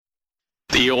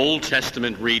The Old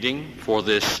Testament reading for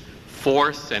this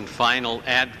fourth and final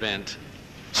Advent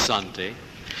Sunday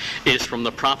is from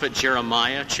the prophet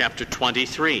Jeremiah, chapter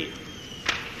 23.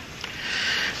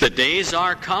 The days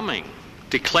are coming,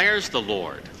 declares the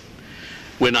Lord,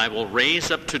 when I will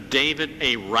raise up to David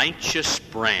a righteous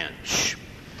branch,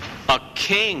 a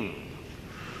king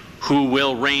who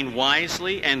will reign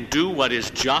wisely and do what is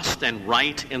just and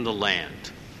right in the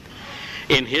land.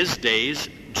 In his days,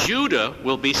 Judah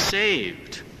will be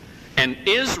saved, and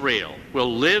Israel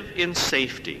will live in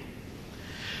safety.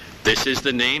 This is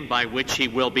the name by which he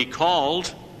will be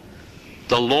called,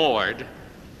 the Lord,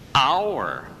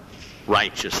 our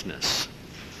righteousness.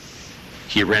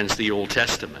 Here ends the Old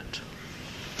Testament.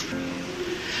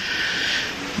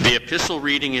 The epistle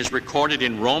reading is recorded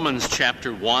in Romans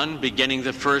chapter 1, beginning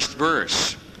the first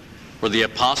verse, where the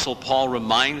Apostle Paul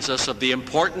reminds us of the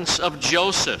importance of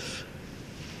Joseph.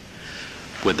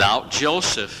 Without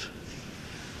Joseph,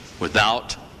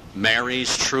 without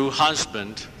Mary's true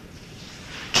husband,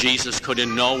 Jesus could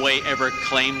in no way ever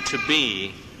claim to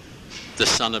be the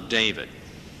son of David.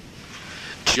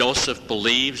 Joseph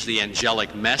believes the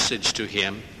angelic message to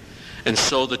him, and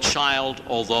so the child,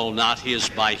 although not his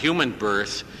by human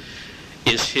birth,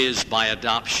 is his by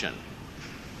adoption.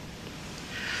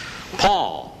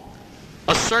 Paul,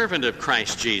 a servant of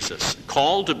Christ Jesus,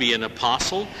 called to be an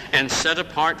apostle and set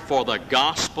apart for the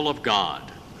gospel of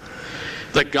God,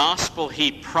 the gospel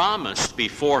he promised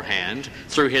beforehand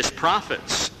through his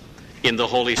prophets in the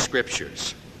Holy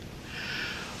Scriptures,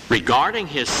 regarding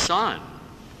his son,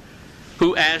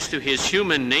 who as to his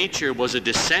human nature was a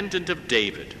descendant of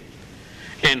David,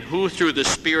 and who through the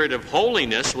Spirit of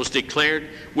holiness was declared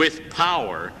with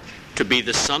power to be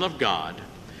the Son of God,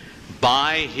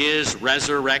 by his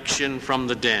resurrection from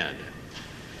the dead,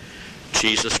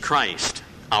 Jesus Christ,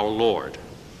 our Lord.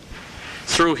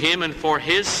 Through him and for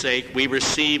his sake we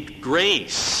received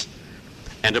grace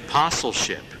and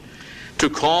apostleship to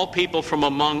call people from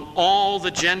among all the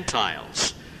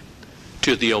Gentiles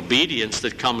to the obedience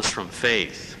that comes from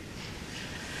faith.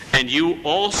 And you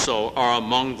also are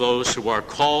among those who are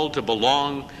called to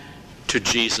belong to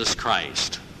Jesus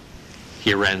Christ.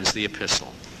 Here ends the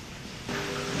epistle.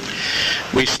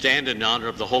 We stand in honor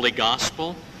of the Holy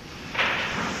Gospel.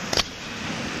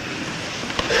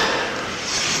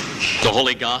 The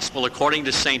Holy Gospel according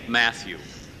to St. Matthew,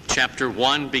 chapter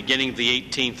 1, beginning the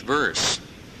 18th verse.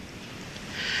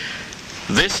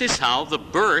 This is how the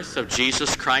birth of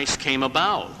Jesus Christ came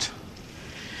about.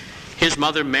 His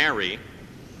mother Mary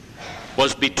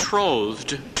was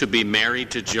betrothed to be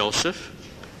married to Joseph,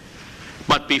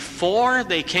 but before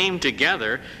they came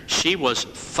together, she was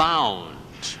found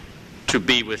to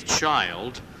be with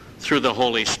child through the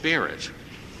Holy Spirit.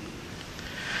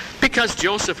 Because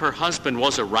Joseph, her husband,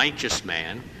 was a righteous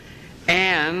man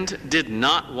and did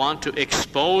not want to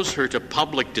expose her to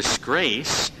public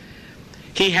disgrace,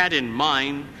 he had in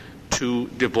mind to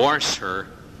divorce her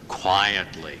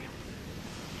quietly.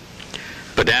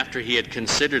 But after he had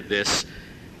considered this,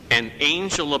 an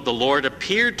angel of the Lord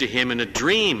appeared to him in a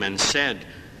dream and said,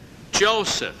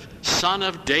 "Joseph, son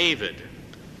of David,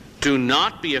 do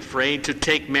not be afraid to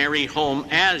take Mary home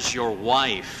as your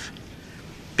wife,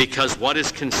 because what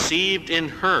is conceived in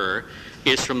her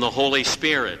is from the Holy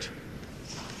Spirit.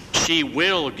 She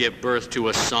will give birth to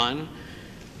a son,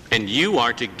 and you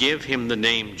are to give him the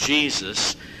name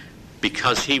Jesus,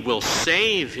 because he will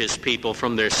save his people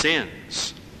from their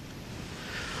sins."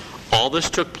 All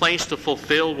this took place to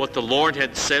fulfill what the Lord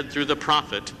had said through the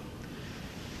prophet,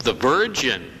 "The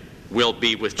virgin will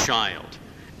be with child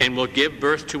and will give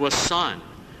birth to a son,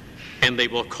 and they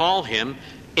will call him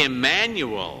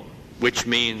Emmanuel," which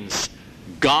means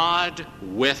God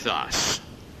with us.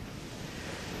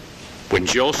 When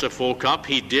Joseph woke up,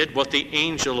 he did what the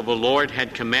angel of the Lord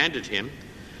had commanded him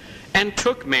and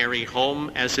took Mary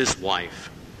home as his wife.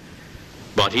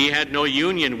 But he had no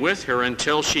union with her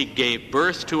until she gave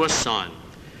birth to a son,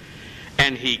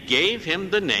 and he gave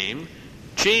him the name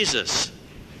Jesus.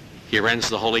 Here ends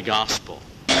the Holy Gospel.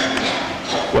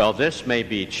 Well, this may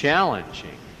be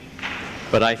challenging,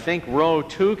 but I think row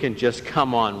 2 can just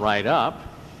come on right up.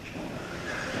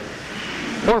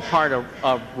 Or part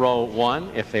of row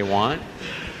 1 if they want.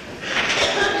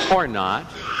 Or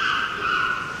not.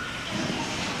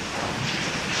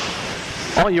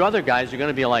 All you other guys are going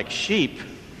to be like sheep.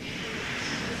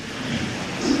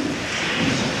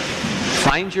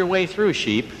 Find your way through,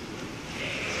 sheep.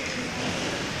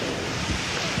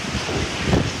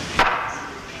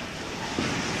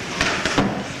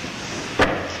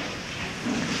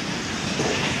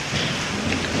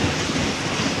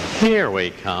 Here we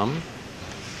come.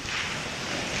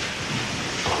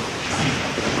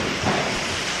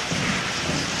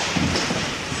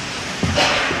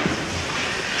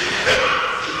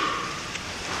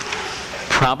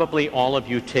 Probably all of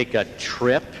you take a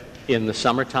trip in the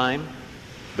summertime,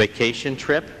 vacation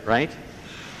trip, right?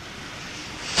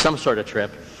 Some sort of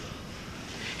trip.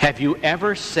 Have you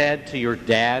ever said to your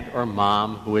dad or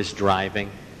mom who is driving,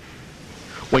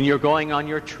 when you're going on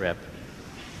your trip,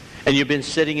 and you've been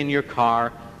sitting in your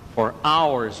car for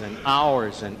hours and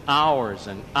hours and hours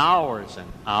and hours and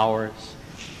hours,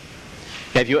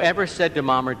 have you ever said to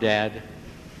mom or dad,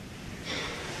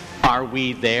 "Are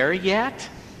we there yet?"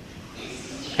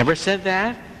 Ever said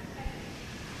that?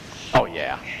 Oh,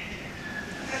 yeah.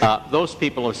 Those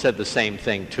people have said the same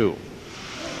thing, too.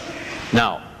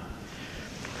 Now,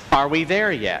 are we there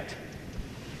yet?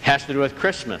 Has to do with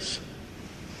Christmas.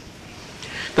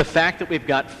 The fact that we've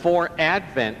got 4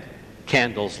 Advent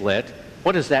candles lit,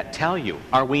 what does that tell you?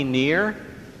 Are we near?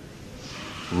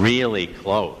 Really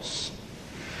close.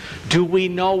 Do we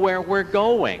know where we're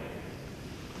going?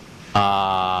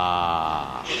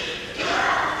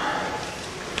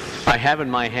 I have in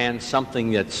my hand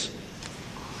something that's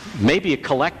maybe a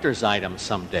collector's item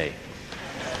someday.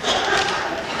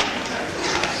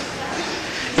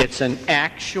 It's an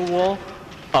actual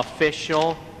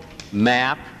official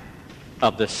map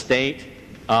of the state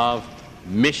of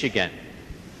Michigan.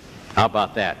 How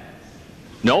about that?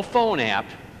 No phone app.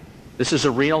 This is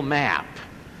a real map,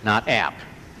 not app.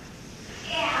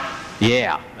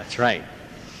 Yeah, that's right.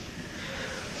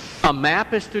 A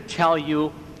map is to tell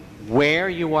you where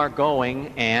you are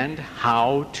going and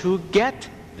how to get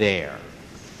there.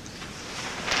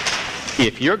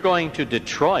 If you're going to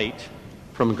Detroit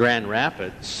from Grand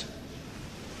Rapids,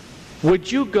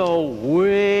 would you go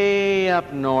way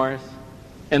up north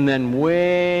and then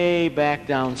way back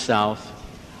down south?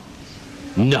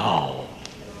 No.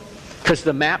 Because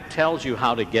the map tells you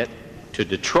how to get to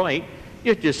Detroit.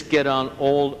 You just get on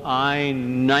old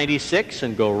I-96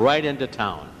 and go right into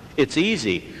town. It's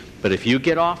easy. But if you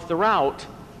get off the route,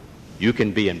 you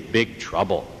can be in big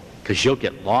trouble because you'll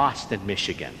get lost in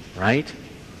Michigan, right?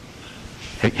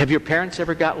 Have your parents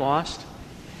ever got lost?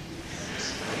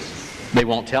 They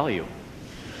won't tell you.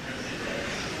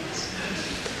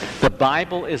 The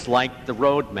Bible is like the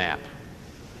road map.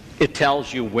 It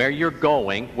tells you where you're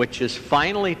going, which is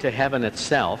finally to heaven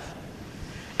itself,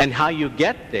 and how you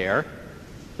get there,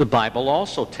 the Bible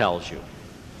also tells you.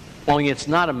 Only it's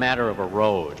not a matter of a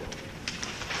road.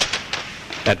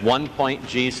 At one point,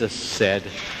 Jesus said,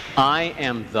 "I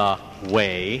am the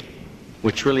way,"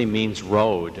 which really means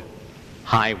road,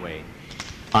 highway.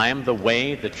 "I am the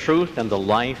way, the truth, and the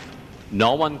life.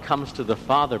 No one comes to the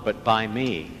Father but by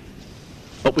me."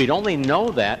 But we'd only know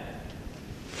that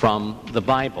from the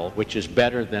Bible, which is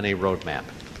better than a road map.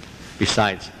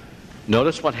 Besides,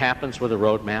 notice what happens with a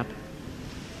road map.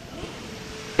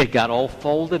 It got all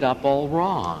folded up all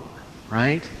wrong,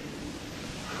 right?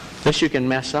 This you can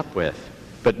mess up with,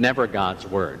 but never God's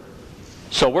Word.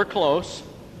 So we're close.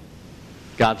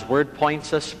 God's Word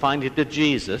points us finally to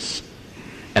Jesus,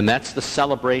 and that's the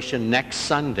celebration next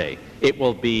Sunday. It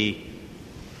will be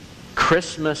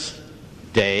Christmas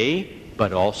Day,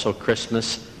 but also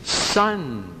Christmas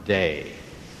Sunday.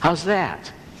 How's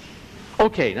that?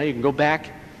 Okay, now you can go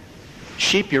back.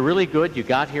 Sheep, you're really good. You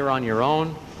got here on your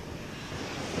own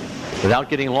without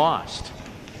getting lost.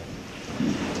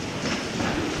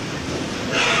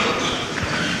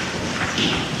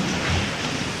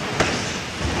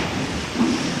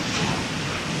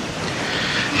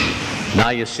 Now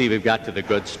you see we've got to the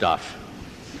good stuff.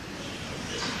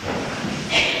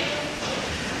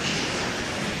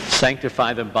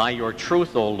 Sanctify them by your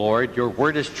truth, O Lord. Your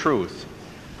word is truth.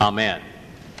 Amen.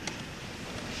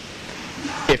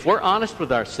 If we're honest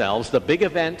with ourselves, the big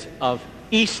event of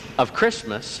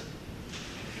Christmas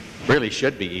really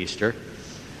should be Easter.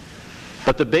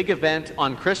 But the big event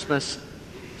on Christmas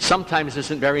sometimes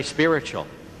isn't very spiritual.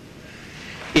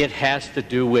 It has to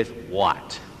do with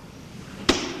what?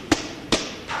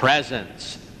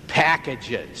 Presents,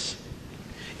 packages.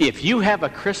 If you have a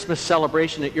Christmas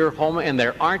celebration at your home and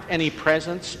there aren't any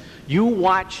presents, you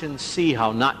watch and see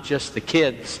how not just the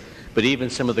kids, but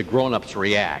even some of the grown-ups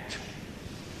react.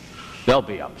 They'll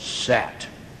be upset.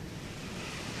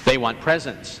 They want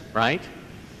presents, right?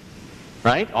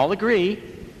 Right? All agree.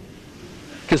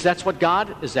 Because that's what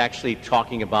God is actually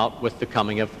talking about with the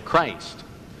coming of Christ.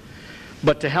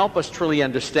 But to help us truly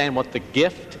understand what the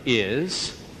gift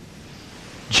is,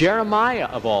 Jeremiah,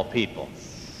 of all people,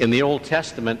 in the Old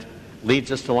Testament,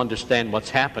 leads us to understand what's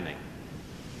happening.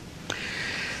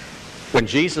 When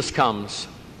Jesus comes,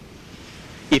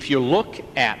 if you look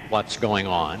at what's going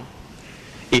on,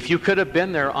 if you could have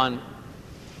been there on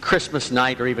Christmas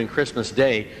night or even Christmas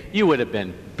Day, you would have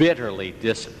been bitterly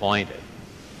disappointed.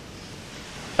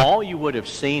 All you would have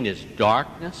seen is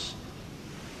darkness,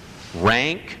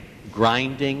 rank,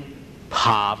 grinding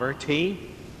poverty,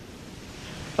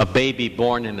 a baby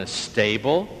born in a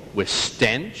stable with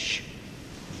stench.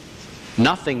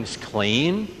 Nothing's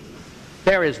clean.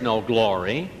 There is no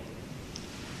glory.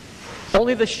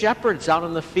 Only the shepherds out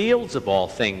in the fields of all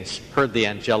things heard the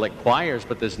angelic choirs,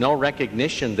 but there's no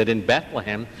recognition that in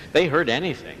Bethlehem they heard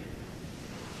anything.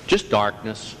 Just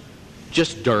darkness,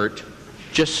 just dirt,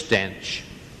 just stench.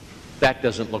 That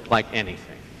doesn't look like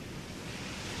anything.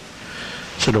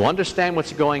 So to understand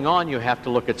what's going on, you have to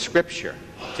look at Scripture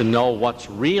to know what's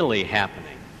really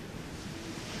happening.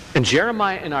 And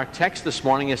Jeremiah in our text this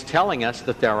morning is telling us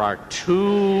that there are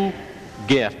two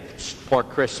gifts for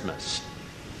Christmas.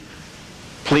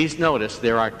 Please notice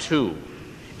there are two,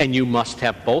 and you must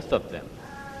have both of them.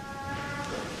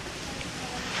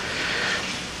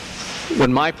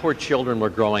 When my poor children were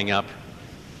growing up,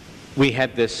 we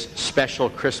had this special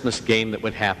Christmas game that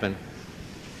would happen.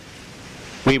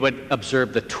 We would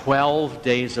observe the 12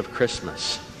 days of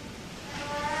Christmas.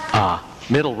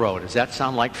 Middle road, does that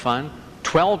sound like fun?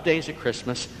 12 days of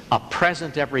Christmas, a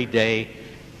present every day,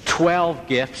 12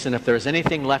 gifts, and if there's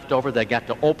anything left over, they got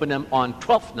to open them on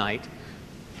 12th night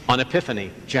on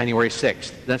Epiphany, January 6th.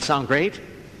 Does that sound great?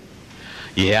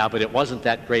 Yeah, but it wasn't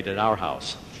that great at our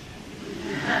house.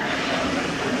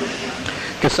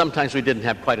 Because sometimes we didn't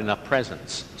have quite enough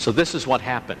presents. So this is what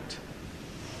happened.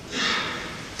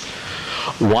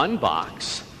 One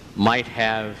box might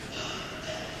have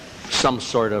some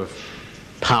sort of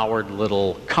powered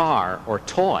little car or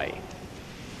toy.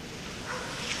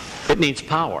 It needs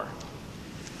power.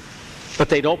 But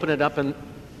they'd open it up and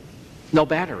no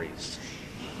batteries.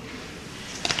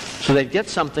 So they'd get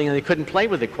something and they couldn't play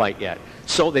with it quite yet.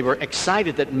 So they were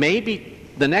excited that maybe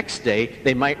the next day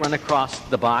they might run across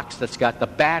the box that's got the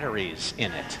batteries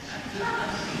in it.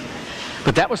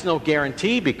 But that was no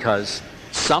guarantee because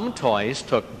some toys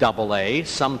took AA,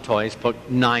 some toys took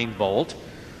 9-volt.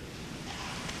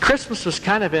 Christmas was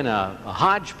kind of in a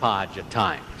hodgepodge at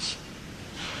times.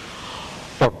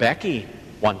 Or Becky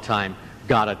one time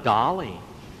got a dolly.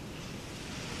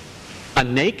 A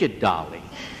naked dolly.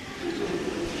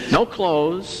 No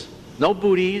clothes, no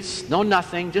booties, no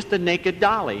nothing, just a naked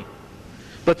dolly.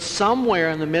 But somewhere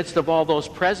in the midst of all those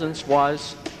presents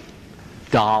was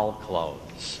doll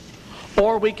clothes.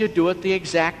 Or we could do it the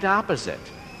exact opposite.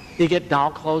 You get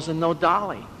doll clothes and no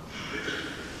dolly.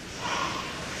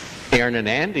 Aaron and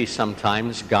Andy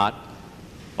sometimes got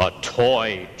a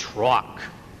toy truck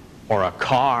or a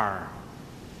car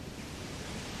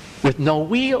with no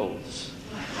wheels.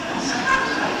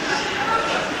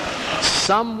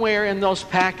 Somewhere in those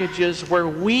packages were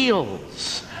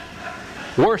wheels.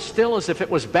 Worse still is if it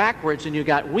was backwards and you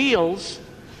got wheels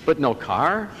but no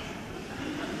car.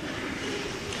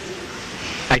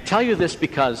 I tell you this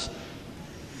because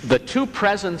the two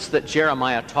presents that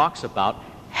Jeremiah talks about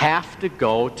have to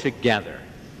go together.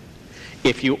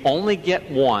 If you only get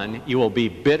one, you will be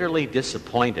bitterly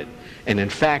disappointed. And in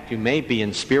fact, you may be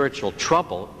in spiritual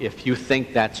trouble if you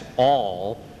think that's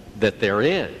all that there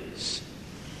is.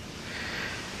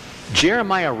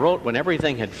 Jeremiah wrote when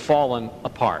everything had fallen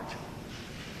apart.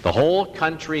 The whole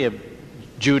country of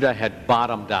Judah had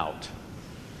bottomed out.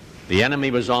 The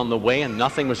enemy was on the way and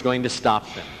nothing was going to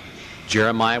stop them.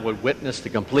 Jeremiah would witness the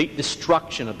complete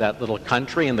destruction of that little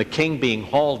country and the king being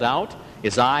hauled out,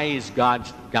 his eyes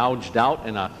gouged out,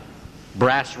 and a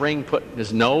brass ring put in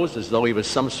his nose as though he was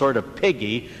some sort of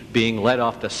piggy being led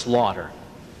off to slaughter.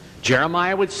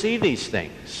 Jeremiah would see these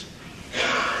things.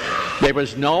 There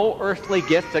was no earthly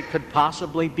gift that could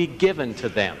possibly be given to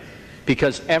them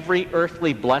because every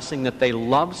earthly blessing that they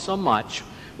loved so much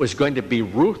was going to be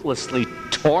ruthlessly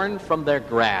torn from their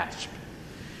grasp.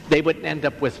 They would end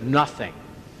up with nothing.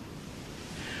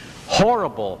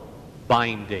 Horrible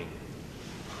binding.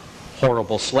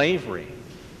 Horrible slavery.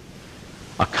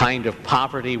 A kind of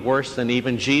poverty worse than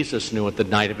even Jesus knew at the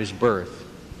night of his birth.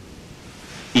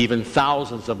 Even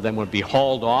thousands of them would be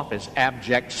hauled off as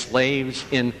abject slaves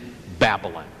in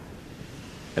Babylon.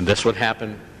 And this would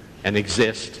happen and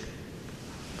exist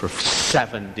for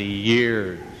 70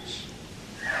 years.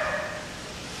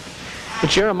 But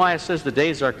Jeremiah says the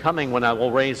days are coming when I will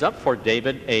raise up for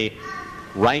David a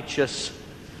righteous,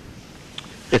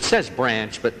 it says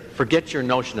branch, but forget your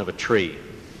notion of a tree.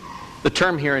 The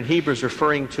term here in Hebrew is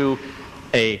referring to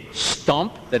a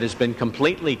stump that has been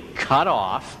completely cut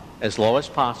off as low as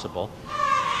possible.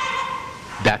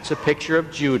 That's a picture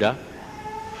of Judah.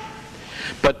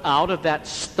 But out of that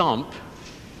stump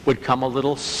would come a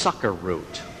little sucker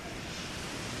root.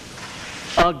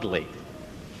 Ugly.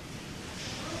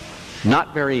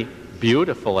 Not very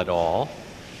beautiful at all.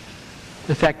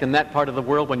 In fact, in that part of the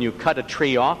world, when you cut a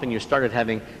tree off and you started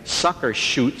having sucker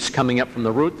shoots coming up from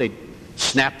the root, they'd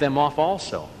snap them off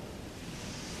also.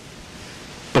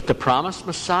 But the promised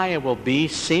Messiah will be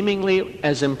seemingly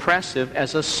as impressive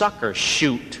as a sucker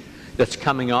shoot that's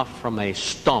coming off from a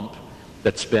stump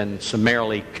that's been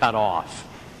summarily cut off.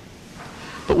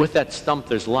 But with that stump,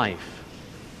 there's life.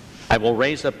 I will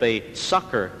raise up a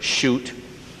sucker shoot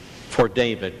for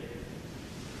David.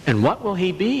 And what will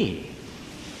he be?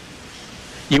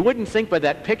 You wouldn't think by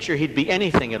that picture he'd be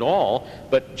anything at all,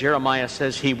 but Jeremiah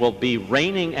says he will be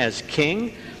reigning as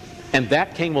king, and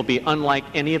that king will be unlike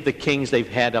any of the kings they've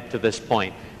had up to this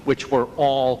point, which were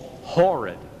all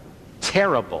horrid,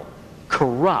 terrible,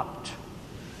 corrupt.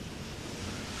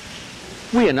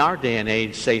 We in our day and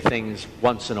age say things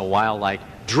once in a while like,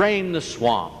 drain the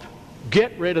swamp,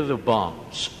 get rid of the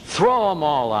bums, throw them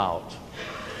all out.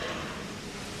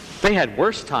 They had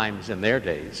worse times in their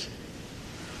days.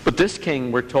 But this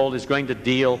king, we're told, is going to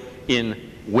deal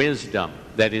in wisdom,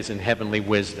 that is, in heavenly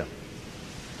wisdom.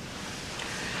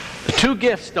 The two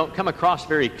gifts don't come across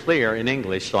very clear in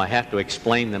English, so I have to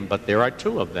explain them, but there are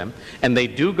two of them, and they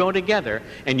do go together,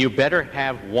 and you better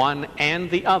have one and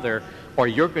the other, or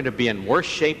you're going to be in worse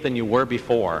shape than you were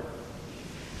before.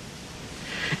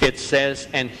 It says,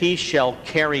 and he shall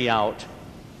carry out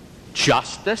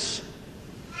justice,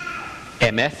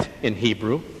 emeth in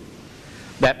Hebrew.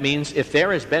 That means if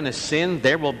there has been a sin,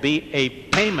 there will be a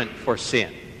payment for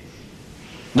sin.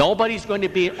 Nobody's going to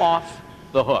be off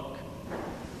the hook.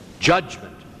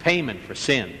 Judgment, payment for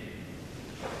sin.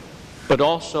 But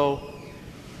also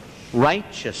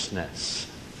righteousness,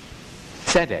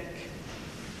 tzedek,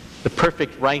 the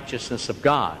perfect righteousness of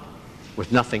God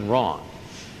with nothing wrong.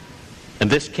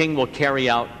 And this king will carry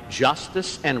out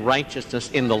justice and righteousness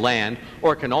in the land,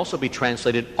 or it can also be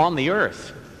translated on the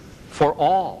earth for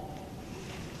all.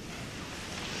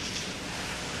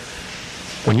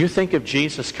 When you think of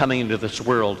Jesus coming into this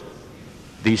world,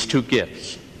 these two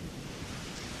gifts,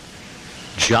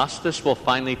 justice will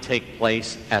finally take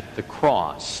place at the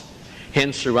cross.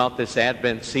 Hence, throughout this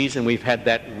Advent season, we've had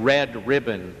that red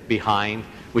ribbon behind,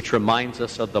 which reminds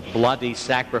us of the bloody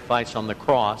sacrifice on the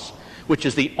cross, which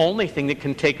is the only thing that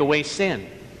can take away sin.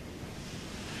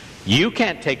 You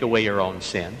can't take away your own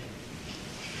sin.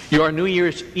 Your New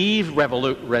Year's Eve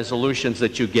resolutions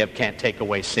that you give can't take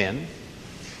away sin.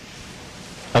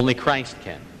 Only Christ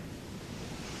can.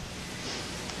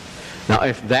 Now,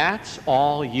 if that's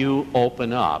all you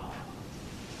open up,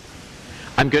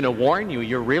 I'm going to warn you,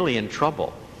 you're really in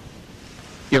trouble.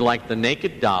 You're like the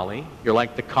naked dolly. You're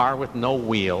like the car with no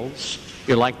wheels.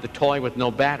 You're like the toy with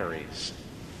no batteries.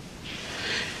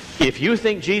 If you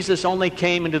think Jesus only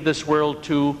came into this world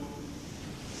to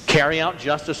carry out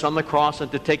justice on the cross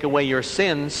and to take away your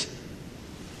sins,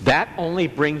 that only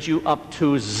brings you up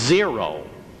to zero.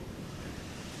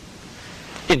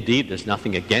 Indeed, there's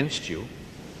nothing against you.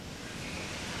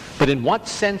 But in what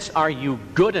sense are you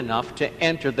good enough to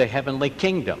enter the heavenly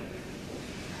kingdom?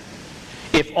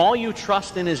 If all you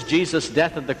trust in is Jesus'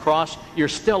 death at the cross, you're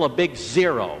still a big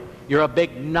zero. You're a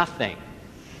big nothing.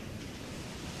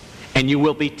 And you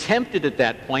will be tempted at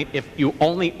that point if you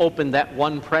only open that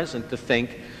one present to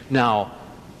think, now,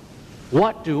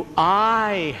 what do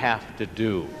I have to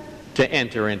do to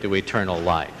enter into eternal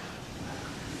life?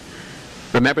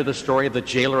 Remember the story of the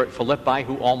jailer at Philippi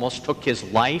who almost took his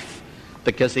life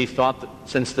because he thought that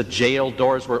since the jail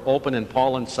doors were open and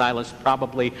Paul and Silas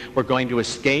probably were going to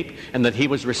escape and that he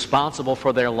was responsible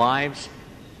for their lives,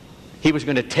 he was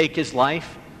going to take his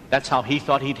life. That's how he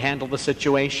thought he'd handle the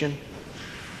situation.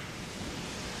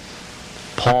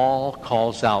 Paul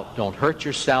calls out, don't hurt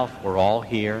yourself, we're all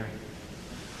here.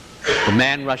 The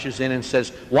man rushes in and says,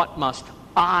 what must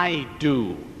I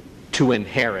do to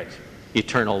inherit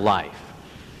eternal life?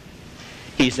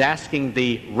 He's asking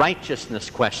the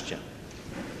righteousness question.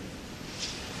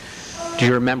 Do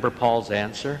you remember Paul's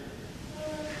answer?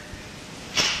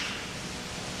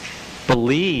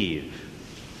 Believe.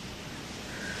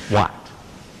 What?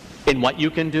 In what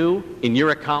you can do, in your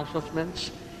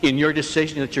accomplishments, in your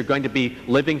decision that you're going to be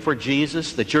living for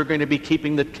Jesus, that you're going to be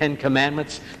keeping the 10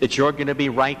 Commandments, that you're going to be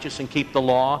righteous and keep the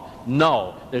law?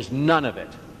 No, there's none of it.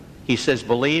 He says,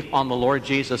 believe on the Lord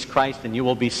Jesus Christ and you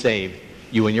will be saved,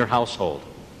 you and your household.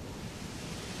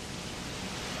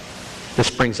 This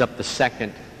brings up the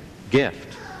second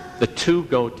gift. The two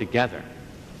go together.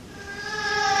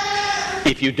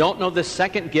 If you don't know the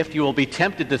second gift, you will be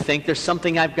tempted to think there's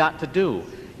something I've got to do.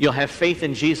 You'll have faith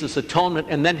in Jesus' atonement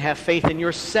and then have faith in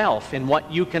yourself, in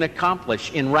what you can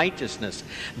accomplish in righteousness.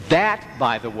 That,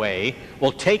 by the way,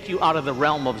 will take you out of the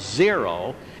realm of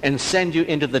zero and send you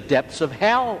into the depths of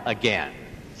hell again.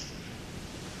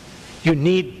 You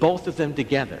need both of them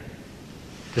together,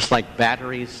 just like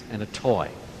batteries and a toy.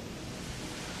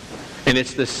 And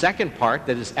it's the second part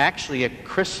that is actually a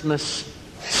Christmas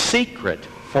secret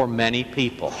for many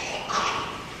people.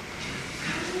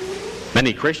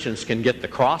 Many Christians can get the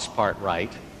cross part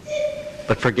right,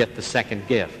 but forget the second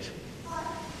gift.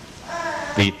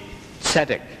 The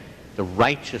tzedek, the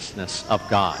righteousness of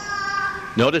God.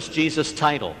 Notice Jesus'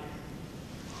 title.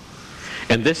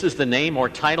 And this is the name or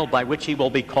title by which he will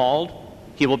be called.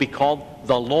 He will be called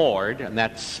the Lord, and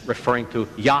that's referring to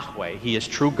Yahweh. He is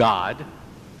true God.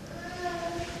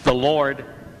 The Lord,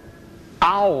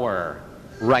 our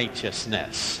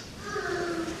righteousness.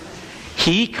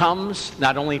 He comes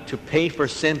not only to pay for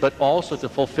sin, but also to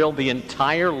fulfill the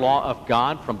entire law of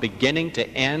God from beginning to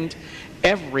end,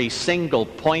 every single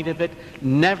point of it,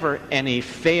 never any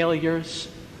failures,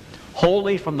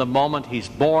 holy from the moment he's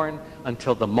born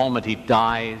until the moment he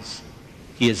dies.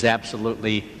 He is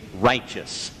absolutely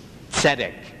righteous,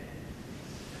 tzedek.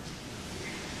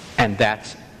 And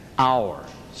that's ours.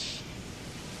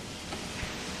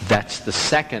 That's the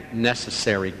second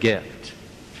necessary gift.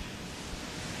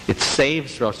 It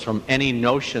saves us from any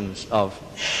notions of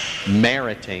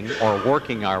meriting or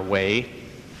working our way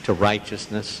to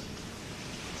righteousness.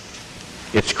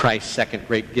 It's Christ's second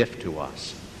great gift to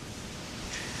us.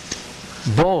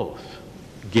 Both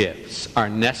gifts are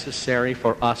necessary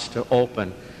for us to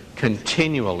open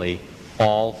continually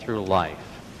all through life.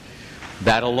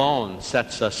 That alone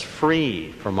sets us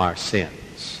free from our sins.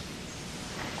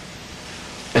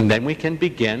 And then we can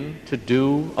begin to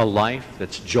do a life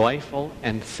that's joyful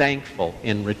and thankful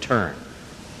in return.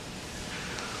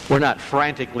 We're not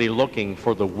frantically looking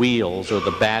for the wheels or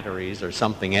the batteries or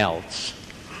something else.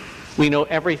 We know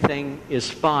everything is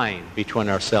fine between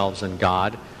ourselves and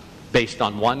God based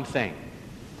on one thing: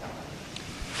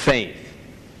 faith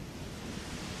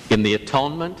in the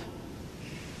atonement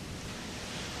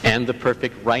and the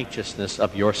perfect righteousness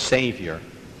of your Savior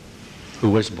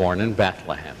who was born in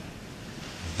Bethlehem.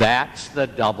 That's the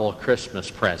double Christmas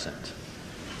present.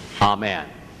 Amen.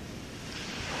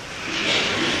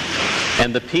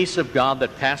 And the peace of God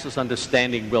that passes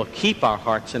understanding will keep our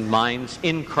hearts and minds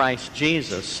in Christ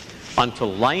Jesus unto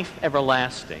life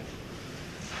everlasting.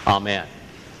 Amen.